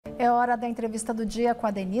É hora da entrevista do dia com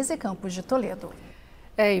a Denise Campos de Toledo.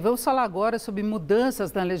 E vamos falar agora sobre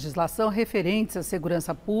mudanças na legislação referentes à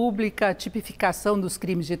segurança pública, tipificação dos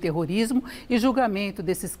crimes de terrorismo e julgamento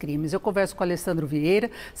desses crimes. Eu converso com Alessandro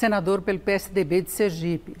Vieira, senador pelo PSDB de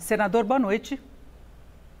Sergipe. Senador, boa noite.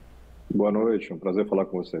 Boa noite, é um prazer falar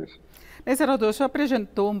com vocês. Senador, o senhor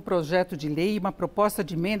apresentou um projeto de lei, uma proposta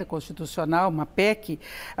de emenda constitucional, uma PEC,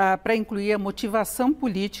 para incluir a motivação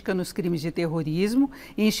política nos crimes de terrorismo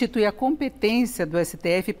e instituir a competência do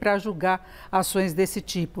STF para julgar ações desse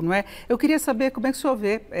tipo, não é? Eu queria saber como é que o senhor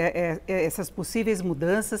vê essas possíveis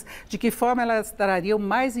mudanças, de que forma elas trariam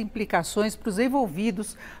mais implicações para os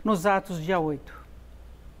envolvidos nos atos do dia 8.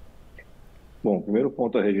 Bom, o primeiro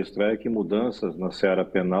ponto a registrar é que mudanças na seara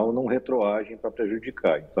penal não retroagem para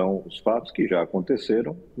prejudicar. Então, os fatos que já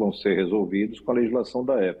aconteceram vão ser resolvidos com a legislação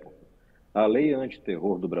da época. A lei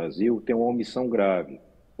antiterror do Brasil tem uma omissão grave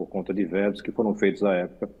por conta de vetos que foram feitos à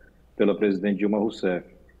época pela presidente Dilma Rousseff.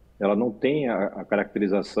 Ela não tem a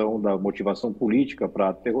caracterização da motivação política para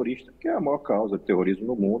ato terrorista, que é a maior causa de terrorismo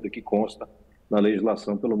no mundo e que consta na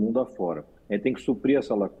legislação pelo mundo afora. A gente tem que suprir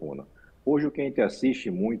essa lacuna. Hoje, o que a gente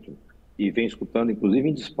assiste muito e vem escutando, inclusive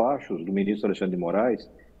em despachos do ministro Alexandre de Moraes,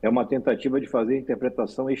 é uma tentativa de fazer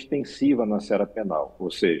interpretação extensiva na seara penal,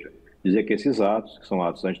 ou seja, dizer que esses atos, que são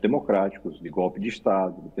atos antidemocráticos, de golpe de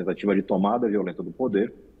Estado, de tentativa de tomada violenta do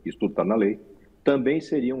poder, isso tudo está na lei, também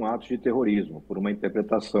seriam atos de terrorismo, por uma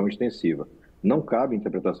interpretação extensiva. Não cabe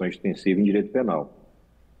interpretação extensiva em direito penal.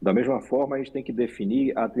 Da mesma forma, a gente tem que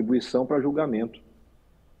definir a atribuição para julgamento.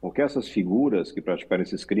 Porque essas figuras que praticaram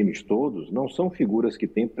esses crimes todos não são figuras que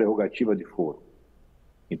têm prerrogativa de foro.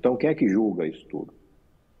 Então, quem é que julga isso tudo?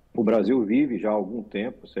 O Brasil vive já há algum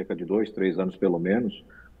tempo, cerca de 2, 3 anos pelo menos,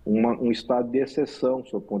 um estado de exceção,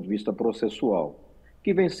 sob o ponto de vista processual,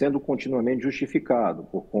 que vem sendo continuamente justificado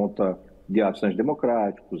por conta de atos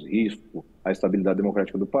antidemocráticos, risco à estabilidade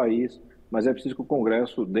democrática do país, mas é preciso que o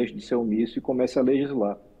Congresso deixe de ser omisso e comece a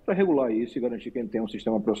legislar para regular isso e garantir que a gente tenha um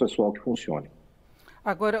sistema processual que funcione.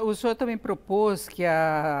 Agora, o senhor também propôs que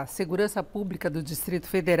a segurança pública do Distrito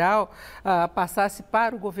Federal passasse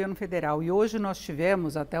para o governo federal. E hoje nós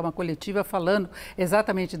tivemos até uma coletiva falando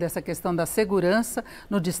exatamente dessa questão da segurança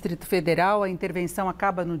no Distrito Federal. A intervenção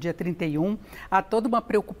acaba no dia 31. Há toda uma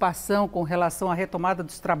preocupação com relação à retomada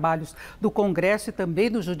dos trabalhos do Congresso e também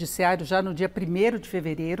do Judiciário já no dia 1º de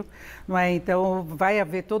fevereiro. Não é? Então, vai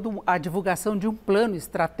haver toda a divulgação de um plano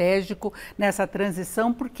estratégico nessa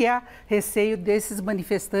transição, porque há receio desses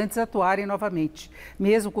manifestantes atuarem novamente,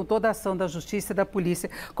 mesmo com toda a ação da Justiça e da Polícia.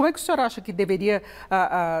 Como é que o senhor acha que deveria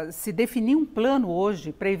se definir um plano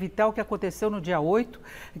hoje para evitar o que aconteceu no dia 8,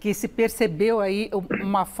 que se percebeu aí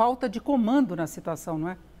uma falta de comando na situação, não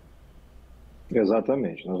é?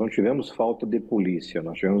 Exatamente. Nós não tivemos falta de polícia,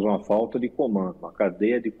 nós tivemos uma falta de comando, uma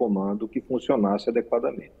cadeia de comando que funcionasse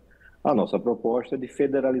adequadamente. A nossa proposta é de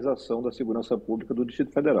federalização da segurança pública do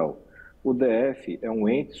Distrito Federal. O DF é um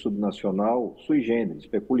ente subnacional sui generis,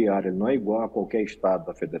 peculiar, ele não é igual a qualquer estado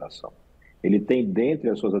da federação. Ele tem, dentre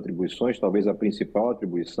as suas atribuições, talvez a principal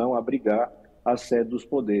atribuição, abrigar a sede dos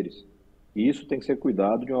poderes. E isso tem que ser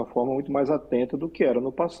cuidado de uma forma muito mais atenta do que era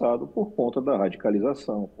no passado, por conta da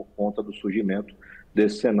radicalização, por conta do surgimento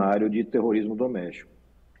desse cenário de terrorismo doméstico.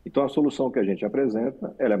 Então, a solução que a gente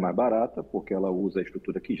apresenta, ela é mais barata, porque ela usa a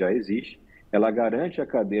estrutura que já existe, ela garante a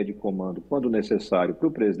cadeia de comando, quando necessário, para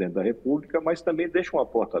o presidente da República, mas também deixa uma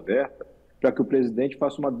porta aberta para que o presidente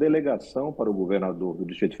faça uma delegação para o governador do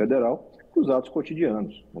Distrito Federal para os atos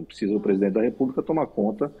cotidianos. Não precisa o presidente da República tomar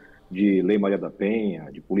conta de Lei Maria da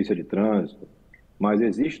Penha, de Polícia de Trânsito, mas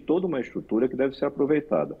existe toda uma estrutura que deve ser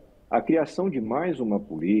aproveitada. A criação de mais uma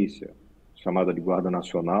polícia, chamada de Guarda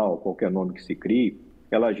Nacional, qualquer nome que se crie,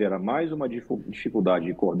 ela gera mais uma dificuldade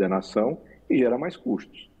de coordenação e gera mais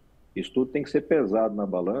custos. Isso tudo tem que ser pesado na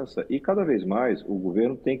balança e, cada vez mais, o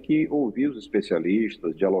governo tem que ouvir os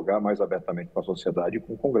especialistas, dialogar mais abertamente com a sociedade e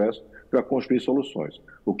com o Congresso para construir soluções.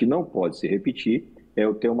 O que não pode se repetir é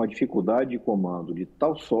eu ter uma dificuldade de comando de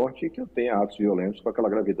tal sorte que eu tenha atos violentos com aquela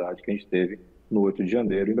gravidade que a gente teve no 8 de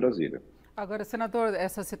janeiro em Brasília. Agora, senador,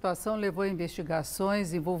 essa situação levou a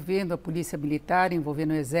investigações envolvendo a Polícia Militar,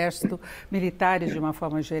 envolvendo o Exército, militares de uma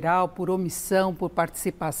forma geral, por omissão, por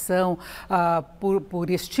participação, por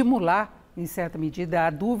estimular, em certa medida, há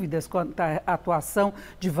dúvidas quanto à atuação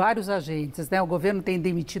de vários agentes, né? O governo tem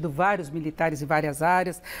demitido vários militares em várias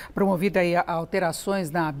áreas, promovido aí alterações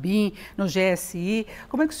na ABIN, no GSI.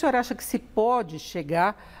 Como é que o senhor acha que se pode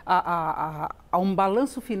chegar a um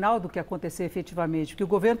balanço final do que aconteceu efetivamente? Porque o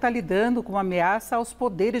governo está lidando com uma ameaça aos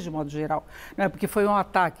poderes de modo geral, né? Porque foi um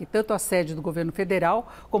ataque tanto à sede do governo federal,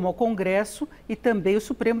 como ao Congresso e também o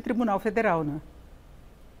Supremo Tribunal Federal, né?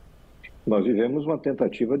 Nós vivemos uma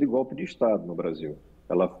tentativa de golpe de Estado no Brasil.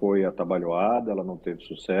 Ela foi atabalhoada, ela não teve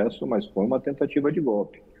sucesso, mas foi uma tentativa de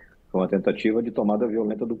golpe. Foi uma tentativa de tomada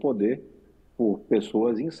violenta do poder por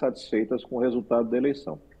pessoas insatisfeitas com o resultado da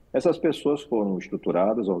eleição. Essas pessoas foram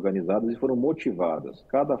estruturadas, organizadas e foram motivadas.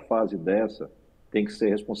 Cada fase dessa tem que ser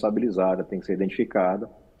responsabilizada, tem que ser identificada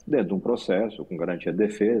dentro de um processo com garantia de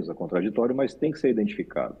defesa, contraditório, mas tem que ser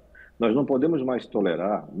identificado. Nós não podemos mais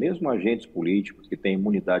tolerar, mesmo agentes políticos que têm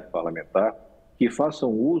imunidade parlamentar, que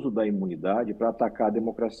façam uso da imunidade para atacar a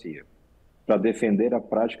democracia, para defender a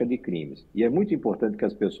prática de crimes. E é muito importante que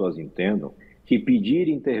as pessoas entendam que pedir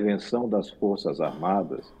intervenção das Forças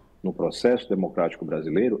Armadas no processo democrático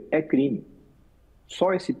brasileiro é crime.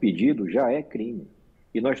 Só esse pedido já é crime.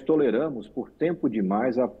 E nós toleramos por tempo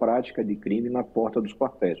demais a prática de crime na porta dos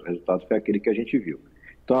quartéis. O resultado foi aquele que a gente viu.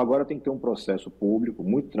 Então agora tem que ter um processo público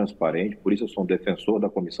muito transparente, por isso eu sou um defensor da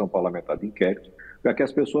Comissão Parlamentar de Inquérito, para que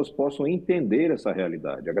as pessoas possam entender essa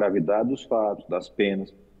realidade, a gravidade dos fatos, das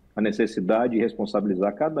penas, a necessidade de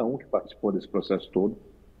responsabilizar cada um que participou desse processo todo,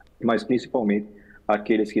 mas principalmente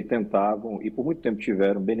aqueles que tentavam e por muito tempo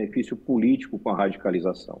tiveram benefício político com a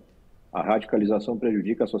radicalização. A radicalização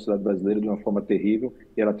prejudica a sociedade brasileira de uma forma terrível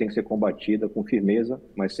e ela tem que ser combatida com firmeza,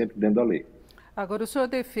 mas sempre dentro da lei. Agora, o senhor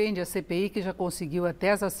defende a CPI, que já conseguiu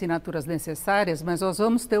até as assinaturas necessárias, mas nós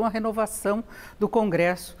vamos ter uma renovação do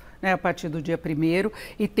Congresso, né, a partir do dia 1º,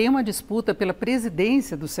 e tem uma disputa pela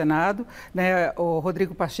presidência do Senado, né? O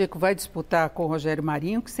Rodrigo Pacheco vai disputar com o Rogério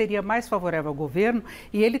Marinho, que seria mais favorável ao governo,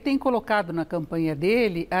 e ele tem colocado na campanha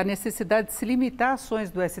dele a necessidade de se limitar a ações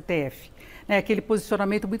do STF. Né, aquele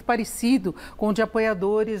posicionamento muito parecido com o de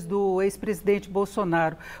apoiadores do ex-presidente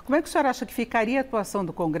Bolsonaro. Como é que o senhor acha que ficaria a atuação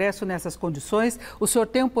do Congresso nessas condições? O senhor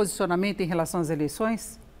tem um posicionamento em relação às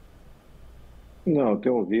eleições? Não, eu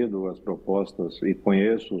tenho ouvido as propostas e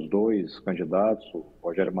conheço os dois candidatos, o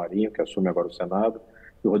Rogério Marinho, que assume agora o Senado,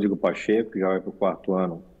 e o Rodrigo Pacheco, que já vai para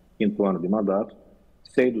o quinto ano de mandato.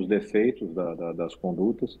 Sei dos defeitos das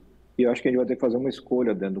condutas e eu acho que a gente vai ter que fazer uma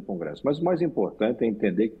escolha dentro do Congresso. Mas o mais importante é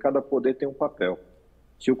entender que cada poder tem um papel.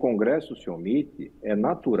 Se o Congresso se omite, é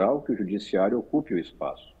natural que o Judiciário ocupe o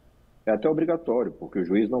espaço. É até obrigatório, porque o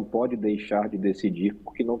juiz não pode deixar de decidir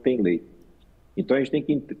porque não tem lei. Então, a gente tem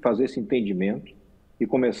que fazer esse entendimento e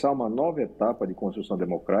começar uma nova etapa de construção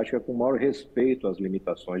democrática com maior respeito às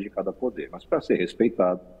limitações de cada poder. Mas, para ser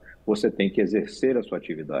respeitado, você tem que exercer a sua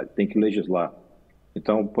atividade, tem que legislar.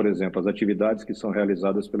 Então, por exemplo, as atividades que são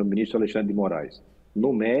realizadas pelo ministro Alexandre de Moraes,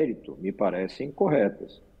 no mérito, me parecem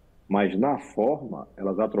corretas, mas na forma,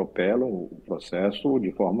 elas atropelam o processo de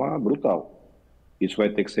forma brutal. Isso vai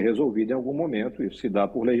ter que ser resolvido em algum momento, isso se dá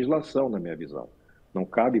por legislação, na minha visão. Não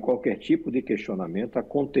cabe qualquer tipo de questionamento a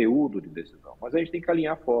conteúdo de decisão, mas a gente tem que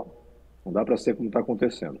alinhar a forma, não dá para ser como está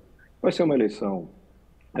acontecendo. Vai ser uma eleição,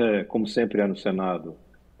 como sempre é no Senado,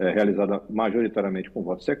 realizada majoritariamente com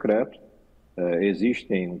voto secreto.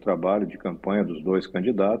 Existem um trabalho de campanha dos dois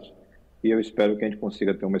candidatos e eu espero que a gente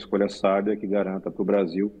consiga ter uma escolha sábia que garanta para o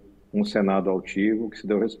Brasil um Senado altivo que se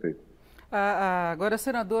dê o respeito. Agora,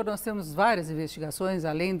 senador, nós temos várias investigações,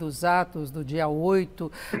 além dos atos do dia 8,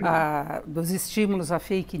 dos estímulos a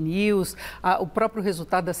fake news, o próprio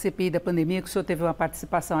resultado da CPI da pandemia, que o senhor teve uma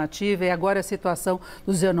participação ativa, e agora a situação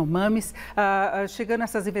dos Yanomamis, chegando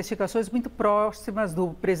essas investigações muito próximas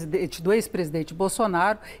do ex-presidente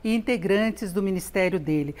Bolsonaro e integrantes do ministério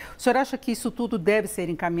dele. O senhor acha que isso tudo deve ser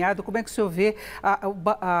encaminhado? Como é que o senhor vê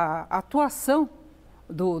a atuação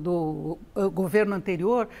do governo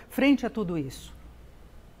anterior frente a tudo isso?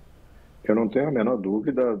 Eu não tenho a menor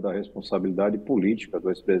dúvida da responsabilidade política do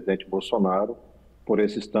ex-presidente Bolsonaro por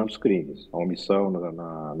esses tantos crimes. A omissão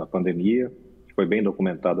na pandemia, que foi bem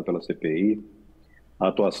documentada pela CPI, a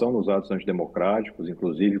atuação nos atos antidemocráticos,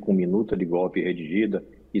 inclusive com minuta de golpe redigida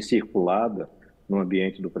e circulada no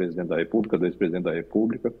ambiente do presidente da República, do ex-presidente da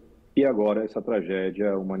República, e agora essa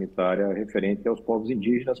tragédia humanitária referente aos povos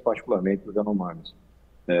indígenas, particularmente os Yanomamis.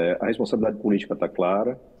 A responsabilidade política está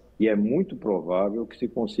clara e é muito provável que se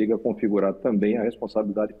consiga configurar também a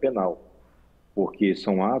responsabilidade penal, porque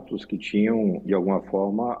são atos que tinham, de alguma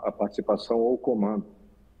forma, a participação ou o comando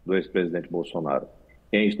do ex-presidente Bolsonaro.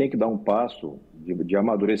 E a gente tem que dar um passo de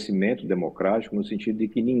amadurecimento democrático no sentido de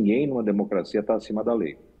que ninguém numa democracia está acima da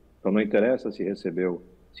lei. Então não interessa se recebeu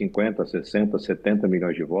 50, 60, 70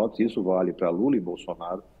 milhões de votos, isso vale para Lula e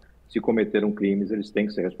Bolsonaro. Se cometeram crimes, eles têm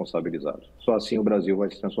que ser responsabilizados. Só assim o Brasil vai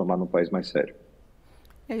se transformar num país mais sério.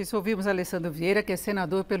 É isso, ouvimos Alessandro Vieira, que é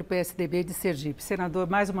senador pelo PSDB de Sergipe. Senador,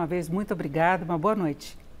 mais uma vez, muito obrigado, uma boa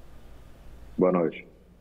noite. Boa noite.